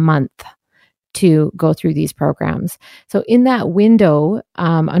 a month to go through these programs. So in that window,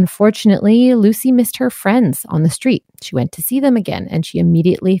 unfortunately, Lucy missed her friends on the street. She went to see them again, and she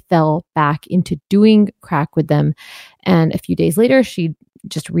immediately fell back into doing crack with them. And a few days later, she'd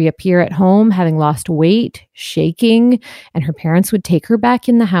just reappear at home, having lost weight, shaking, and her parents would take her back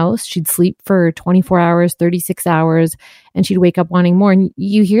in the house. She'd sleep for 24 hours, 36 hours, and she'd wake up wanting more. And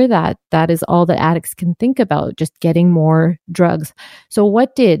you hear that. That is all that addicts can think about, just getting more drugs. So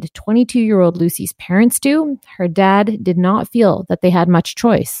what did 22-year-old Lucy's parents do? Her dad did not feel that they had much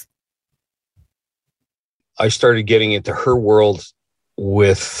choice. I started getting into her world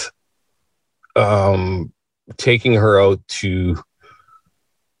with taking her out to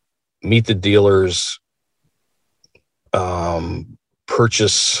meet the dealers,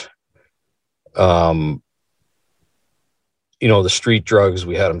 purchase, the street drugs.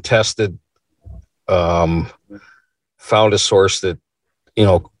 We had them tested, found a source that,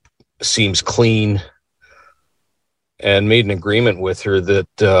 seems clean, and made an agreement with her that,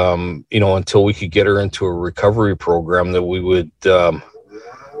 until we could get her into a recovery program, that we would,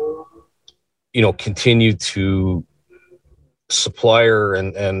 continue to supply her,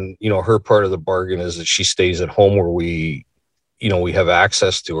 and her part of the bargain is that she stays at home where we have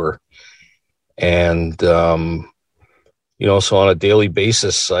access to her. And, so on a daily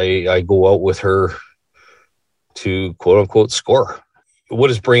basis, I go out with her to quote unquote score.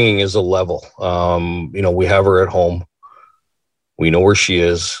 What is bringing is a level. We have her at home. We know where she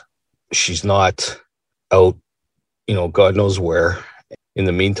is. She's not out, God knows where. In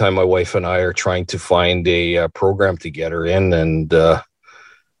the meantime, my wife and I are trying to find a program to get her in, and,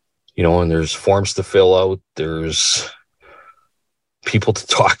 and there's forms to fill out. There's people to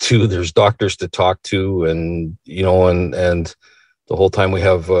talk to. There's doctors to talk to. And, and the whole time we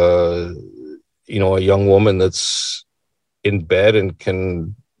have, a young woman that's in bed and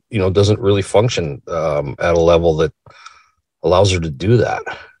can, doesn't really function at a level that allows her to do that.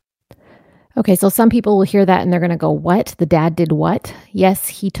 Okay, so some people will hear that and they're going to go, what? The dad did what? Yes,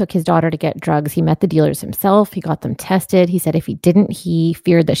 he took his daughter to get drugs. He met the dealers himself. He got them tested. He said if he didn't, he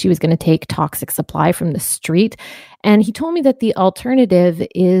feared that she was going to take toxic supply from the street. And he told me that the alternative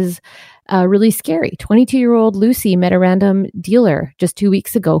is really scary. 22-year-old Lucy met a random dealer just 2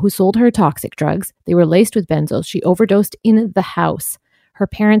 weeks ago who sold her toxic drugs. They were laced with benzos. She overdosed in the house. Her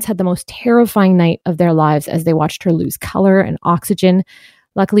parents had the most terrifying night of their lives as they watched her lose color and oxygen.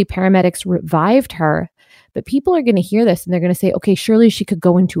 Luckily, paramedics revived her, but people are going to hear this and they're going to say, okay, surely she could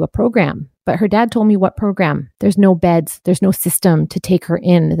go into a program. But her dad told me, what program? There's no beds. There's no system to take her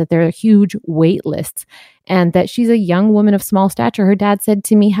in, that there are huge wait lists, and that she's a young woman of small stature. Her dad said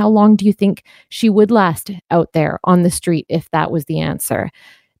to me, how long do you think she would last out there on the street if that was the answer?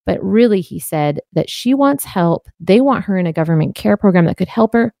 But really, he said that she wants help. They want her in a government care program that could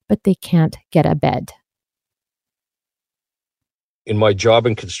help her, but they can't get a bed. In my job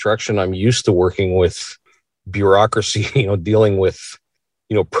in construction, I'm used to working with bureaucracy, dealing with,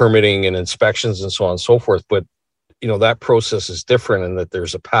 permitting and inspections and so on and so forth. But, that process is different in that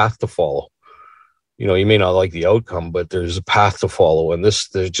there's a path to follow. You may not like the outcome, but there's a path to follow. And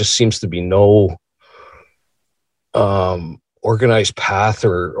there just seems to be no organized path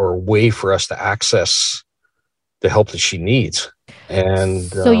or way for us to access the help that she needs. And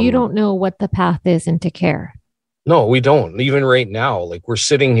so you don't know what the path is into care. No, we don't. Even right now, like we're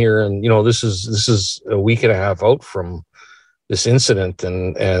sitting here and, this is a week and a half out from this incident.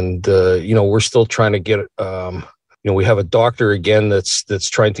 And we're still trying to get we have a doctor again that's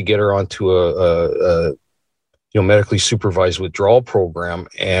trying to get her onto a medically supervised withdrawal program,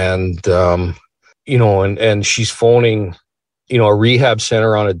 and and she's phoning a rehab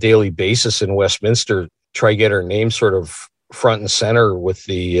center on a daily basis in Westminster, try to get her name sort of front and center with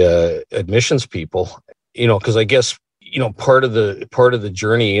the admissions people, because I guess part of the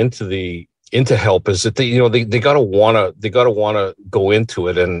journey into help is that they gotta wanna go into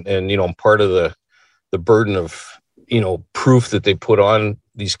it, and part of the burden of proof that they put on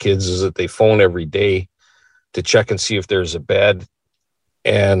these kids is that they phone every day to check and see if there's a bed.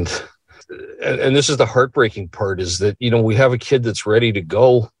 And this is the heartbreaking part, is that, we have a kid that's ready to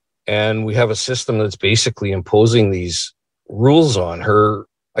go, and we have a system that's basically imposing these rules on her.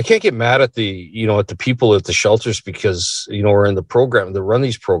 I can't get mad at at the people at the shelters because, we're in the program that run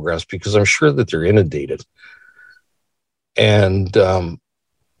these programs, because I'm sure that they're inundated. And,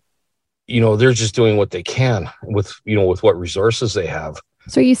 they're just doing what they can with what resources they have.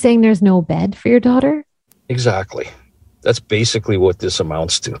 So are you saying there's no bed for your daughter? Exactly. That's basically what this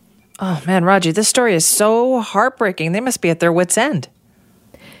amounts to. Oh man, Raji, this story is so heartbreaking. They must be at their wits' end.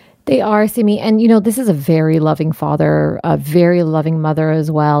 They are, Simi. And, this is a very loving father, a very loving mother as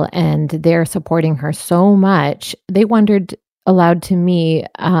well. And they're supporting her so much. They wondered aloud to me,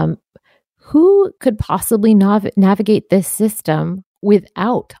 who could possibly navigate this system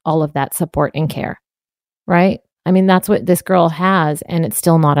without all of that support and care, right? I mean, that's what this girl has, and it's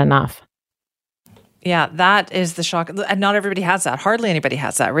still not enough. Yeah, that is the shock. And not everybody has that. Hardly anybody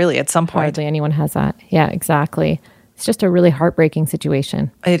has that, really, at some point. Hardly anyone has that. Yeah, exactly. It's just a really heartbreaking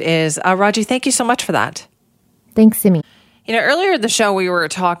situation. It is. Raji, thank you so much for that. Thanks, Simi. Earlier in the show, we were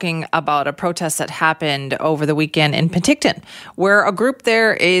talking about a protest that happened over the weekend in Penticton, where a group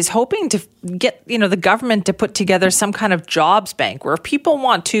there is hoping to get, the government to put together some kind of jobs bank where if people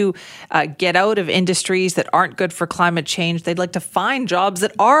want to get out of industries that aren't good for climate change, they'd like to find jobs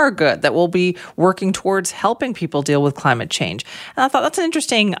that are good, that will be working towards helping people deal with climate change. And I thought that's an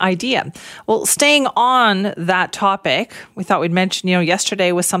interesting idea. Well, staying on that topic, we thought we'd mention,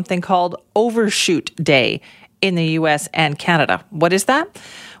 yesterday was something called Overshoot Day in the US and Canada. What is that?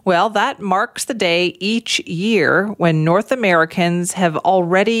 Well, that marks the day each year when North Americans have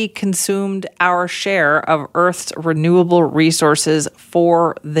already consumed our share of Earth's renewable resources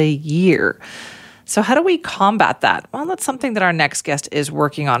for the year. So how do we combat that? Well, that's something that our next guest is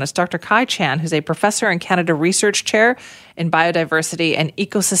working on. It's Dr. Kai Chan, who's a professor and Canada Research Chair in Biodiversity and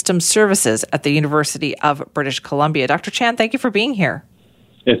Ecosystem Services at the University of British Columbia. Dr. Chan, thank you for being here.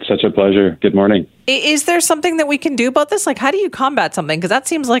 It's such a pleasure. Good morning. Is there something that we can do about this? Like, how do you combat something? Because that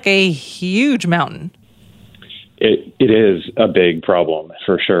seems like a huge mountain. It is a big problem,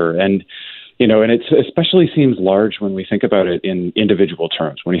 for sure. And, and it especially seems large when we think about it in individual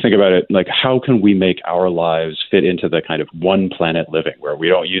terms. When you think about it, like, how can we make our lives fit into the kind of one planet living where we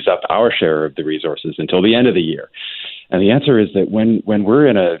don't use up our share of the resources until the end of the year? And the answer is that when we're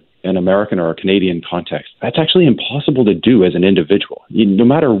in an American or a Canadian context, that's actually impossible to do as an individual. No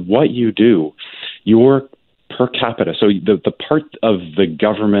matter what you do, your per capita, so the part of the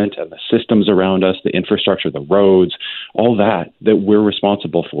government and the systems around us, the infrastructure, the roads, all that we're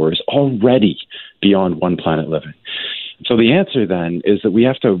responsible for is already beyond one planet living. So the answer then is that we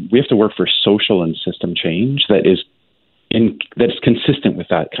have to work for social and system change that is consistent with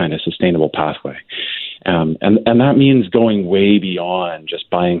that kind of sustainable pathway. And that means going way beyond just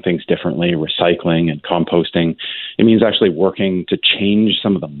buying things differently, recycling and composting. It means actually working to change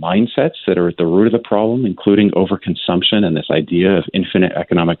some of the mindsets that are at the root of the problem, including overconsumption and this idea of infinite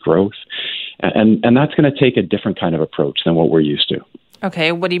economic growth. And that's going to take a different kind of approach than what we're used to.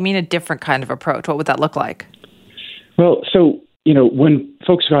 Okay, what do you mean a different kind of approach? What would that look like? Well, so, when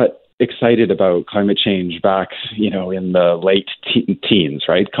folks got excited about climate change back, in the late teens,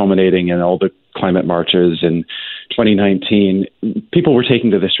 right, culminating in all the climate marches in 2019, people were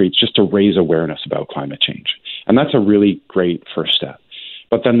taking to the streets just to raise awareness about climate change. And that's a really great first step.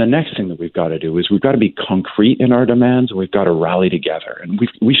 But then the next thing that we've got to do is we've got to be concrete in our demands, and we've got to rally together. And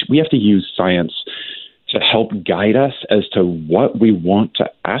we have to use science to help guide us as to what we want to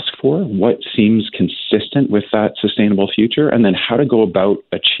ask for, what seems consistent with that sustainable future, and then how to go about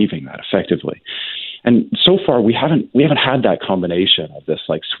achieving that effectively. And so far, we haven't had that combination of this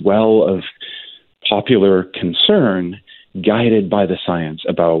like swell of popular concern guided by the science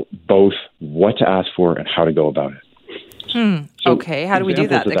about both what to ask for and how to go about it. So okay, how do we do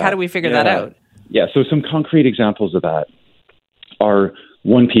that? Like, how do we figure that out? Yeah, so some concrete examples of that are,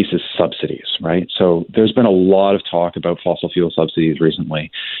 one piece is subsidies, right? So there's been a lot of talk about fossil fuel subsidies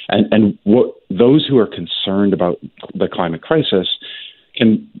recently. And what those who are concerned about the climate crisis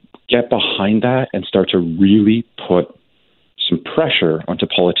can get behind that and start to really put some pressure onto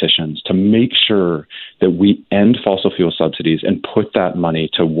politicians to make sure that we end fossil fuel subsidies and put that money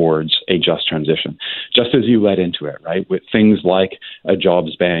towards a just transition, just as you led into it, right? With things like a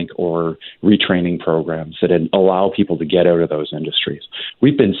jobs bank or retraining programs that allow people to get out of those industries.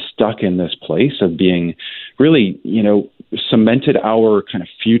 We've been stuck in this place of being really, cemented our kind of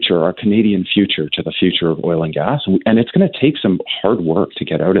future, our Canadian future, to the future of oil and gas. And it's going to take some hard work to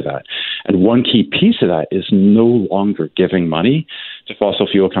get out of that. And one key piece of that is no longer giving money to fossil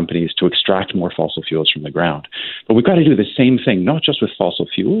fuel companies to extract more fossil fuels from the ground. But we've got to do the same thing, not just with fossil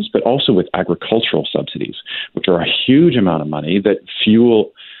fuels, but also with agricultural subsidies, which are a huge amount of money that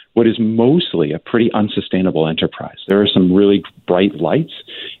fuel what is mostly a pretty unsustainable enterprise. There are some really bright lights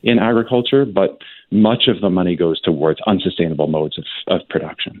in agriculture, but much of the money goes towards unsustainable modes of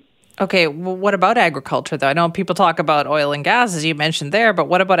production. Okay, well, what about agriculture, though? I know people talk about oil and gas, as you mentioned there, but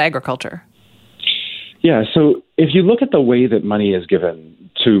what about agriculture? Yeah, so if you look at the way that money is given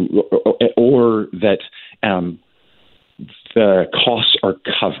to, or that the costs are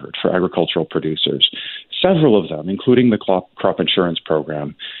covered for agricultural producers, several of them, including the crop insurance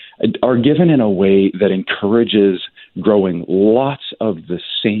program, are given in a way that encourages growing lots of the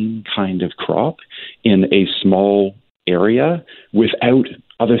same kind of crop in a small area without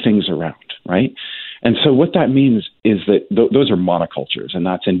other things around, right? And so what that means is that those are monocultures, and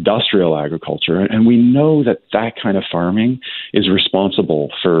that's industrial agriculture. And we know that that kind of farming is responsible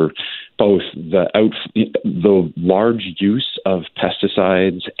for both the large use of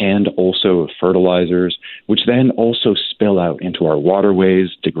pesticides and also fertilizers, which then also spill out into our waterways,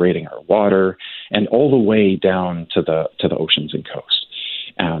 degrading our water, and all the way down to the oceans and coasts.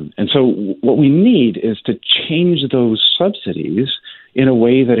 And so what we need is to change those subsidies in a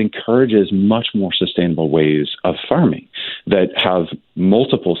way that encourages much more sustainable ways of farming that have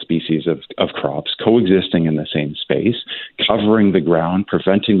multiple species of crops coexisting in the same space, covering the ground,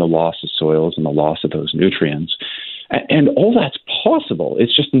 preventing the loss of soils and the loss of those nutrients. And all that's possible.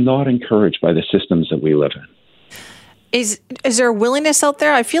 It's just not encouraged by the systems that we live in. Is there a willingness out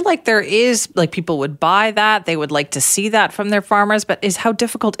there? I feel like there is, like people would buy that. They would like to see that from their farmers. But how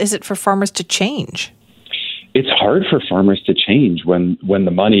difficult is it for farmers to change? It's hard for farmers to change when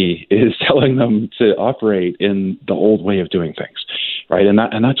the money is telling them to operate in the old way of doing things, right? And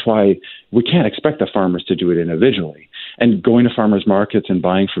that's why we can't expect the farmers to do it individually. And going to farmers markets and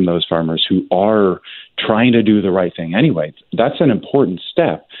buying from those farmers who are trying to do the right thing anyway, that's an important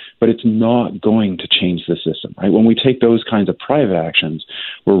step, but it's not going to change the system, right? When we take those kinds of private actions,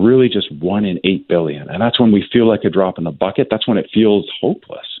 we're really just 1 in 8 billion. And that's when we feel like a drop in the bucket. That's when it feels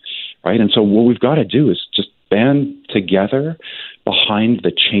hopeless, right? And so what we've got to do is just band together behind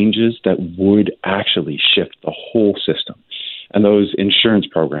the changes that would actually shift the whole system. And those insurance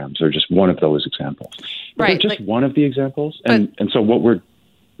programs are just one of those examples. But right. They're just one of the examples. And so what we're...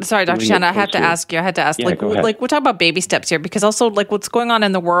 Sorry, Dr. Chan, I had to ask, we're talking about baby steps here, because also what's going on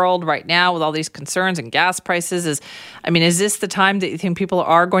in the world right now with all these concerns and gas prices is this the time that you think people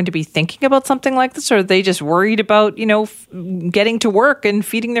are going to be thinking about something like this? Or are they just worried about, getting to work and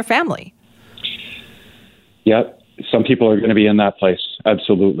feeding their family? Yeah, some people are going to be in that place.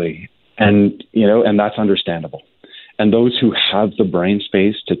 Absolutely. And, and that's understandable. And those who have the brain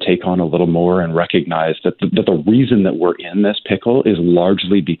space to take on a little more and recognize that the reason that we're in this pickle is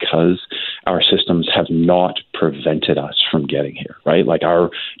largely because our systems have not prevented us from getting here, right? Like our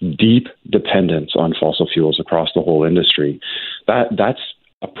deep dependence on fossil fuels across the whole industry, that's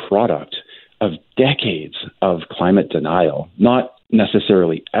a product of decades of climate denial, not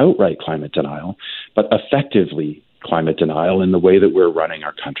necessarily outright climate denial, but effectively climate denial in the way that we're running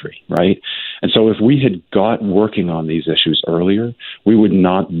our country, right? And so if we had got working on these issues earlier, we would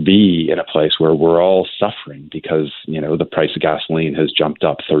not be in a place where we're all suffering because, the price of gasoline has jumped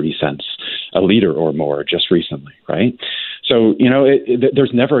up 30 cents a liter or more just recently, right? So,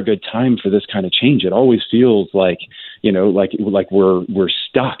 there's never a good time for this kind of change. It always feels like, like we're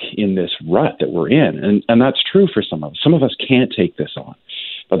stuck in this rut that we're in. And that's true for some of us. Some of us can't take this on.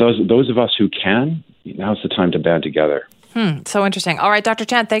 But those of us who can, now's the time to band together. So interesting. All right, Dr.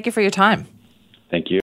 Chan, thank you for your time. Thank you.